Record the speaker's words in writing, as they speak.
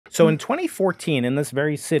So in 2014, in this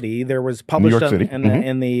very city, there was published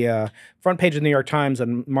in the front page of the New York Times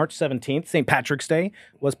on March 17th, St. Patrick's Day,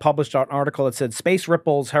 was published an article that said, "Space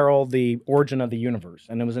ripples herald the origin of the universe."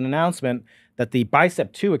 And it was an announcement that the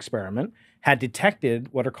Bicep 2 experiment had detected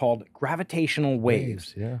what are called gravitational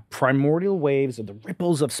waves, primordial waves of the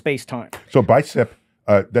ripples of space-time. So Bicep,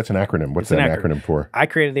 that's an acronym. What's that acronym for? I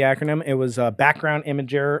created the acronym. It was background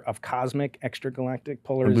imager of cosmic extragalactic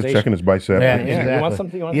polarization. I'm just checking his bicep. Yeah, exactly. You want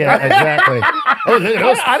something? You want exactly.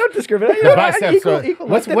 I don't discriminate. The biceps. Equal,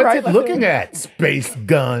 what's it looking at? Space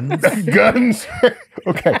guns. Guns.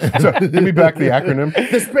 Okay, so give me back the acronym.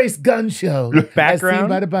 The Space Gun Show. Background.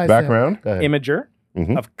 By the bicep. Background. Imager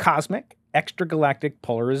of cosmic extragalactic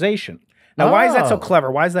polarization. Now, why is that so clever?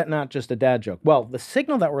 Why is that not just a dad joke? Well, the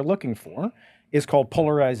signal that we're looking for is called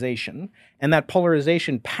polarization. And that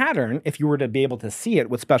polarization pattern, if you were to be able to see it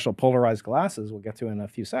with special polarized glasses, we'll get to in a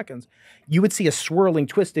few seconds, you would see a swirling,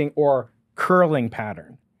 twisting, or curling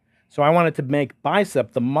pattern. So I wanted to make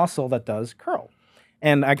bicep the muscle that does curl.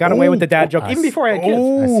 And I got away with the dad joke even before I had kids.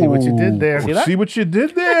 I see what you did there. See that? See what you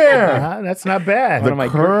did there. That's not bad. The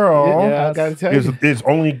curl I gotta tell you. is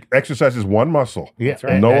only exercises one muscle. Yeah, that's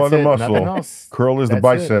right. No That's other it. muscle. Nothing else. Curl is the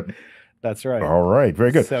bicep. That's right. All right,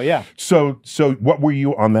 very good. So yeah. So what were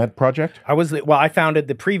you on that project? I founded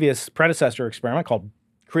the previous predecessor experiment called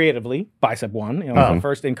Creatively, Bicep 1, the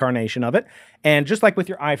first incarnation of it. And just like with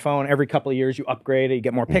your iPhone, every couple of years you upgrade it, you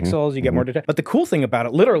get more pixels, you get more detail. But the cool thing about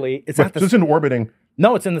it, literally, it's at the... It's in orbiting.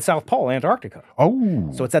 No, it's in the South Pole, Antarctica. Oh.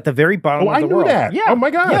 So it's at the very bottom of the world. I knew that. Yeah. Oh, my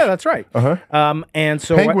gosh. Yeah, that's right. And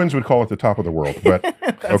so... Penguins would call it the top of the world, but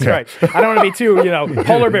That's right. I don't want to be too,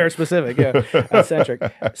 polar bear specific, centric.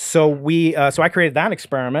 So I created that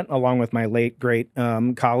experiment along with my late, great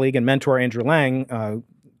colleague and mentor, Andrew Lang,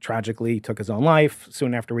 tragically took his own life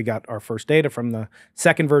soon after we got our first data from the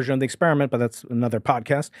second version of the experiment, but that's another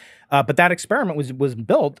podcast. But that experiment was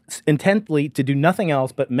built intently to do nothing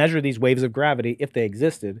else but measure these waves of gravity if they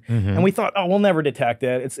existed. And we thought, we'll never detect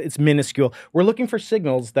it. It's minuscule. We're looking for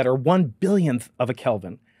signals that are 1/1000th of a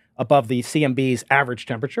Kelvin above the CMB's average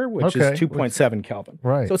temperature, which is 2.7 Kelvin.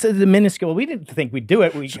 Right. So it's a minuscule. We didn't think we'd do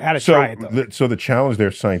it. We had to try it, though. So the challenge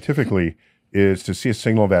there scientifically is to see a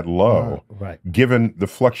signal that low, given the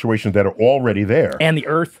fluctuations that are already there. And the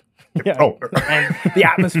Earth. And the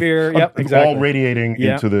atmosphere. Yep, exactly. All radiating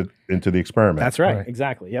into the experiment. That's right.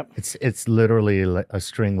 Exactly. Yep. It's literally a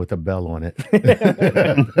string with a bell on it.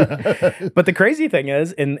 But the crazy thing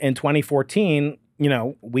is, in 2014,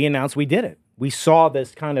 we announced we did it. We saw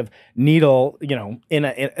this kind of needle,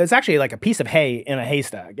 it's actually like a piece of hay in a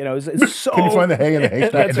haystack. It's so... Can you find the hay in a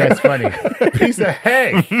haystack? That's funny. Piece of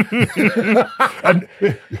hay.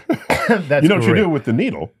 That's what you do with the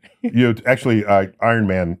needle. Actually, Iron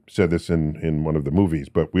Man said this in one of the movies,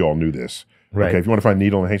 but we all knew this. Right. Okay, if you want to find a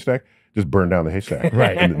needle in a haystack, just burn down the haystack.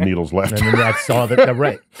 Right. And the needle's left. And then that's all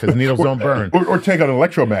right, because needles don't burn. Or take an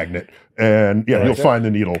electromagnet, and you'll find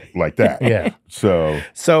the needle like that. Yeah.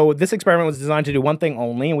 So this experiment was designed to do one thing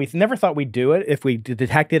only, and we never thought we'd do it. If we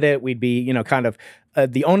detected it, we'd be,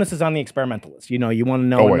 the onus is on the experimentalist. You want to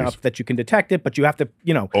know enough that you can detect it, but you have to,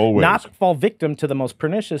 not fall victim to the most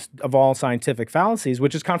pernicious of all scientific fallacies,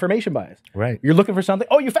 which is confirmation bias. Right. You're looking for something.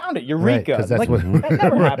 Oh, you found it. Eureka. Right, that's that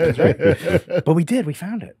never happens, right? But we did. We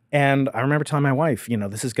found it. And I remember telling my wife,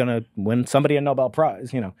 this is going to win somebody a Nobel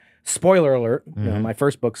Prize. Spoiler alert, my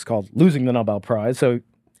first book's called Losing the Nobel Prize. So it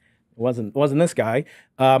wasn't this guy,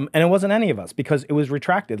 and it wasn't any of us, because it was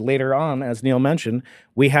retracted later on. As Neil mentioned,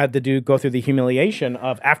 we had to go through the humiliation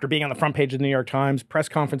of, after being on the front page of the New York Times, press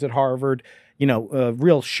conference at Harvard, a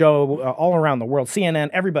real show all around the world, CNN,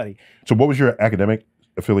 everybody. So what was your academic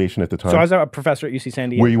affiliation at the time? So I was a professor at UC San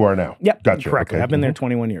Diego. Where you are now? Yep, Gotcha. correctly. Okay. I've been there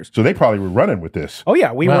 21 years. So they probably were running with this. Oh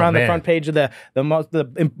yeah, we were on the front page of the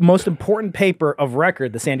most important paper of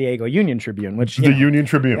record, the San Diego Union Tribune, which Union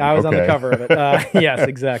Tribune. I was on the cover of it. Yes,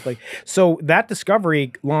 exactly. So that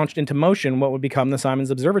discovery launched into motion what would become the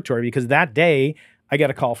Simons Observatory, because that day I get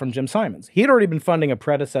a call from Jim Simons. He had already been funding a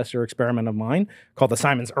predecessor experiment of mine called the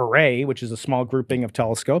Simons Array, which is a small grouping of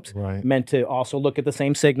telescopes meant to also look at the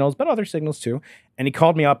same signals, but other signals too. And he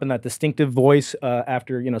called me up in that distinctive voice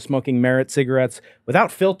after smoking Merit cigarettes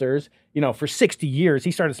without filters. For 60 years,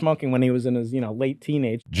 he started smoking when he was in his late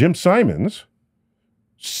teenage. Jim Simons,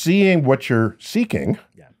 seeing what you're seeking,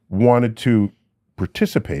 wanted to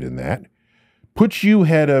participate in that, puts you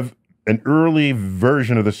head of an early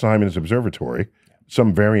version of the Simons Observatory.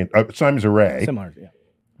 Some variant, Simons Array. Similar, yeah.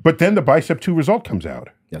 But then the Bicep 2 result comes out.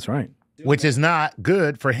 That's right. Which is not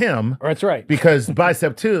good for him. That's right. Because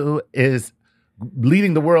Bicep 2 is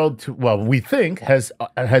leading the world to, well, we think has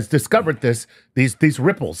discovered these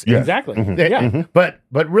ripples. Yeah. Exactly. Yeah. But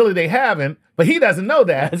really they haven't. But he doesn't know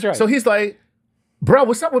that. That's right. So he's like, bro,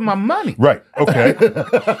 what's up with my money? Right. Okay.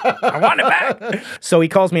 I want it back. So he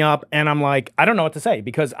calls me up and I'm like, I don't know what to say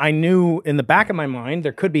because I knew in the back of my mind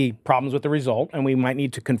there could be problems with the result and we might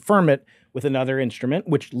need to confirm it with another instrument,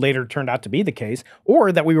 which later turned out to be the case,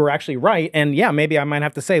 or that we were actually right. And yeah, maybe I might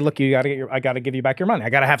have to say, look, I got to give you back your money. I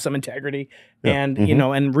got to have some integrity and, you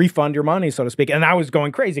know, and refund your money, so to speak. And I was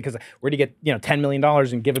going crazy because where do you get, you know, $10 million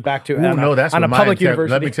and give it back to That's on a public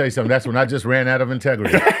university? Let me tell you something. That's when I just ran out of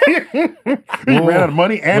integrity. You ran out of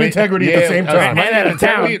money and integrity at the same time. Ran out of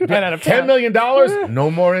town. Ran out of town. $10 million, no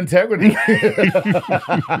more integrity.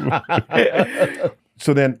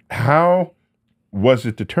 So then how was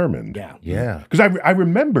it determined? Yeah. Because I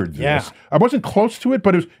remembered this. Yeah. I wasn't close to it,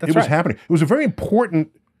 but it was right. happening. It was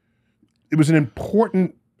an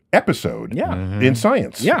important episode in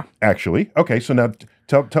science. Yeah. Actually. Okay, so now pick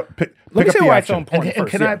Let up me say the why it's so action. important And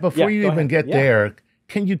first. can I, before you go even ahead. get there,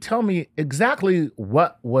 can you tell me exactly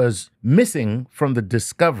what was missing from the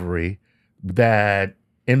discovery that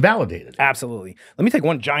invalidated? Absolutely. Let me take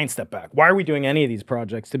one giant step back. Why are we doing any of these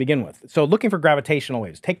projects to begin with? So looking for gravitational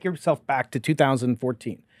waves. Take yourself back to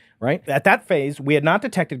 2014, right? At that phase, we had not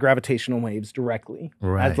detected gravitational waves directly,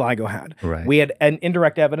 as LIGO had. Right. We had an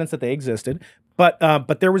indirect evidence that they existed, but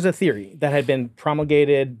there was a theory that had been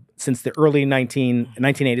promulgated since the early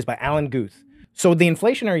 1980s by Alan Guth. So the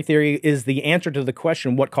inflationary theory is the answer to the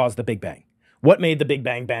question, what caused the Big Bang? What made the Big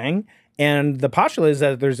Bang bang? And the postulate is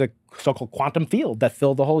that there's a so-called quantum field that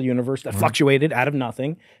filled the whole universe that fluctuated out of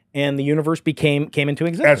nothing, and the universe came into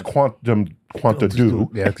existence. As quanta do.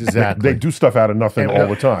 Yeah, exactly. They do stuff out of nothing all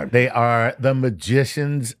the time. They are the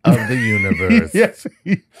magicians of the universe. Yes.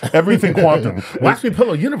 Everything quantum. Watch me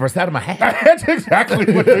pull a universe out of my hat. That's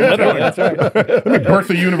exactly what they're doing. That's right. Let me birth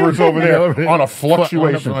the universe over there on a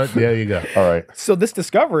fluctuation. There you go. All right. So this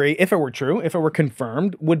discovery, if it were true, if it were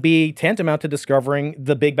confirmed, would be tantamount to discovering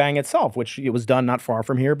the Big Bang itself, which it was done not far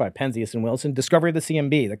from here by Penzias and Wilson. Discovery of the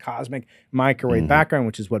CMB, the cosmic microwave background,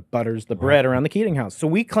 which is what butters the bread around the Keating house. So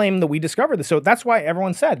we claim that we discovered this. So that's why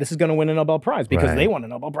everyone said this is going to win a Nobel Prize, because they won a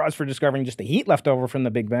Nobel Prize for discovering just the heat left over from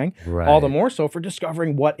the Big Bang. All the more so for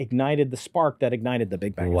discovering what ignited the spark that ignited the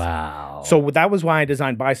Big Bang. Wow. So that was why I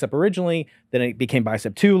designed Bicep originally. Then it became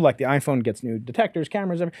Bicep 2, like the iPhone gets new detectors,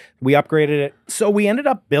 cameras, everything. We upgraded it. So we ended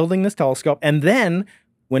up building this telescope. And then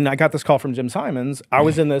when I got this call from Jim Simons, I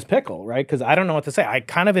was in this pickle, right? Because I don't know what to say. I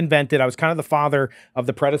kind of I was kind of the father of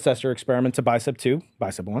the predecessor experiment to Bicep 2,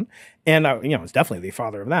 Bicep 1. And, it's definitely the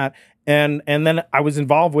father of that. And then I was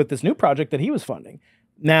involved with this new project that he was funding.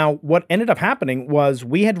 Now, what ended up happening was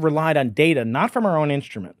we had relied on data, not from our own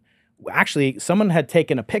instrument. Actually, someone had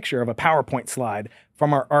taken a picture of a PowerPoint slide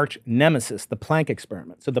from our arch nemesis, the Planck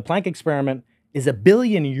experiment. So the Planck experiment is a €1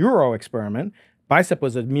 billion experiment. Bicep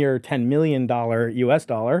was a mere $10 million US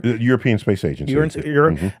dollar. The European Space Agency.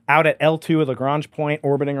 You're out at L2 at Lagrange Point,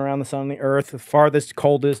 orbiting around the sun and the Earth, the farthest,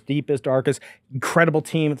 coldest, deepest, darkest. Incredible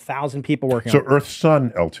team, 1,000 people working on it. So Earth Sun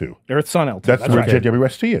L2. Earth Sun L2. That's where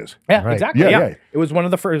JWST is. Yeah, exactly. Yeah, yeah. It was one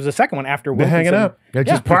of the first. It was the second one after They're Wilkinson. hanging out. They're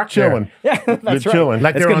just parked there. chilling. Yeah, that's They're right. chilling.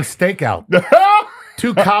 Like they're on stakeout.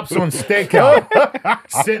 Two cops on stakeout,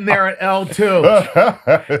 sitting there at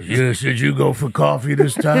L2. Yeah, should you go for coffee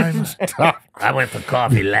this time? I went for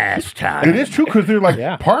coffee last time. It is true because they're like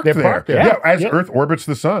parked They're there. parked there. Yeah, as Earth orbits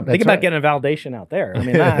the sun. Think about getting a validation out there. I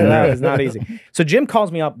mean, that is not easy. So Jim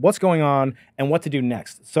calls me up, what's going on and what to do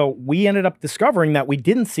next. So we ended up discovering that we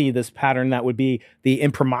didn't see this pattern that would be the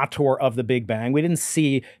imprimatur of the Big Bang. We didn't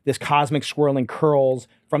see this cosmic swirling curls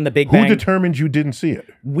from the Big Bang. Who determined you didn't see it?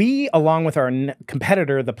 We, along with our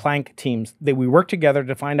competitor, the Planck teams, we worked together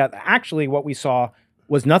to find out that actually what we saw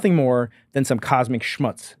was nothing more than some cosmic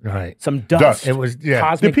schmutz. Right. Some dust. Dust. It was, yeah.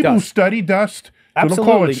 Cosmic The people who dust. study dust, they don't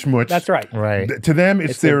Absolutely. call it schmutz. That's right. Right. To them,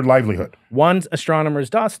 it's their livelihood. One astronomer's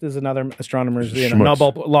dust is another astronomer's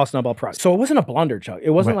Schmutz. lost Nobel Prize. So it wasn't a blunder, Chuck. It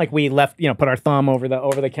wasn't like we left, put our thumb over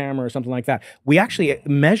the camera or something like that. We actually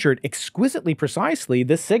measured exquisitely precisely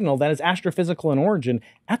this signal that is astrophysical in origin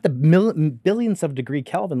at the billionths of degree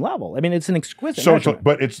Kelvin level. I mean, it's an exquisite measurement.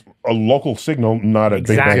 But it's a local signal, not a Big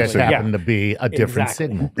Exactly. Bang Just signal. happened to be a different Exactly.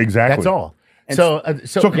 signal. Exactly. That's all. So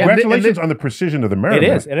congratulations on the precision of the measurement.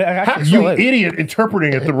 It is. It actually You still is. idiot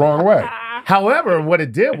interpreting it the wrong way. However, what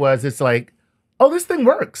it did was it's like, oh, this thing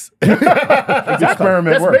works. Experiment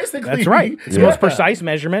That's works. basically That's right. It's the most precise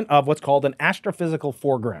measurement of what's called an astrophysical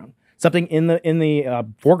foreground. Something in the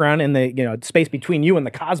foreground, in the space between you and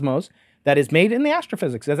the cosmos, that is made in the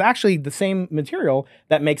astrophysics. It's actually the same material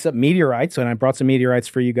that makes up meteorites, and I brought some meteorites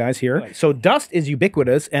for you guys here. So dust is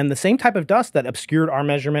ubiquitous, and the same type of dust that obscured our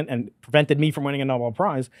measurement and prevented me from winning a Nobel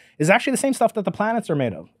Prize is actually the same stuff that the planets are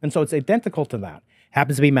made of. And so it's identical to that.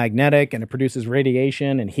 Happens to be magnetic, and it produces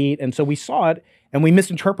radiation and heat, and so we saw it, and we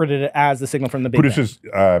misinterpreted it as the signal from the Big Bang. Produces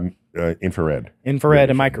infrared. Infrared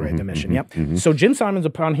and microwave emission, yep. So Jim Simons,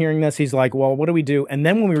 upon hearing this, he's like, well, what do we do? And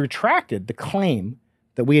then when we retracted the claim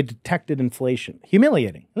that we had detected inflation,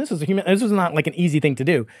 humiliating. And this is not like an easy thing to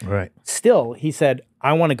do. Right. Still, he said,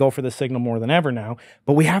 I want to go for the signal more than ever now,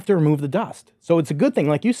 but we have to remove the dust. So it's a good thing,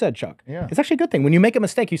 like you said, Chuck. Yeah. It's actually a good thing. When you make a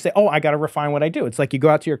mistake, you say, oh, I got to refine what I do. It's like you go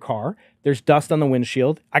out to your car, there's dust on the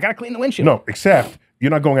windshield. I got to clean the windshield. No, except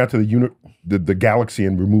you're not going out to the galaxy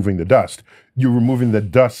and removing the dust. You're removing the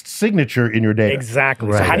dust signature in your data. Exactly.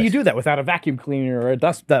 Right. So how do you do that without a vacuum cleaner or a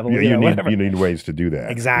dust devil? You Whatever. need ways to do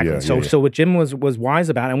that. Exactly. Yeah, So what Jim was wise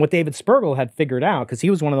about, and what David Spergel had figured out, because he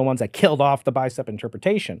was one of the ones that killed off the bicep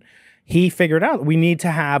interpretation, he figured out we need to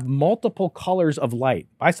have multiple colors of light.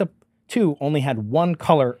 Bicep 2 only had one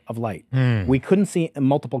color of light. We couldn't see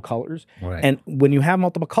multiple colors. Right. And when you have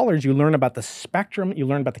multiple colors, you learn about the spectrum, you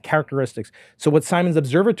learn about the characteristics. So what Simon's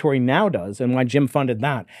Observatory now does, and why Jim funded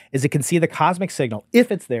that, is it can see the cosmic signal.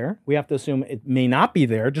 If it's there, we have to assume it may not be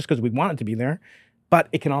there just because we want it to be there, but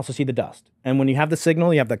it can also see the dust. And when you have the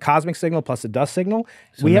signal, you have the cosmic signal plus the dust signal.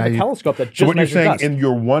 So we have a telescope that just So what you're measures saying, dust. in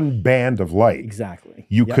your one band of light, Exactly.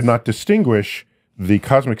 you could not distinguish the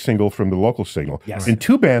cosmic signal from the local signal. Yes. In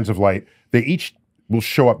two bands of light, they each will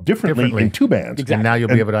show up differently in two bands. And now you'll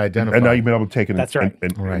be able to identify. And now you've been able to take it That's right.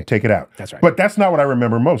 and take it out. That's right. But that's not what I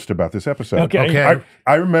remember most about this episode. Okay.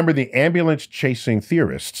 I remember the ambulance chasing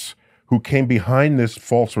theorists who came behind this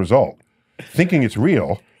false result, thinking it's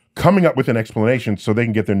real, coming up with an explanation so they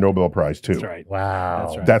can get their Nobel Prize too. That's right. Wow.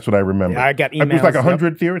 That's right. That's what I remember. Yeah, I got It was like emails,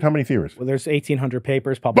 100 theories. How many theories? Well, there's 1,800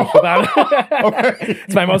 papers published about it.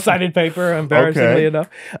 It's my most cited paper, embarrassingly enough.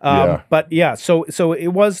 But yeah, so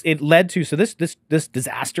it led to this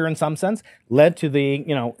disaster in some sense led to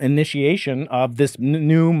the initiation of this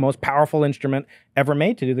new most powerful instrument ever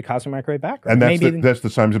made to do the cosmic microwave background. And that's the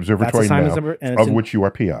Simons Observatory now, of which you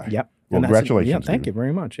are PI. Yep. Well, congratulations. Yeah, thank you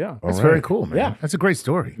very much. Yeah. That's very cool, man. Yeah. That's a great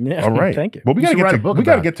story. Yeah. All right. Thank you. Well, we got to write a book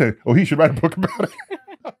about get to. Oh, he should write a book about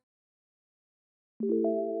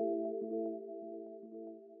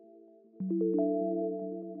it.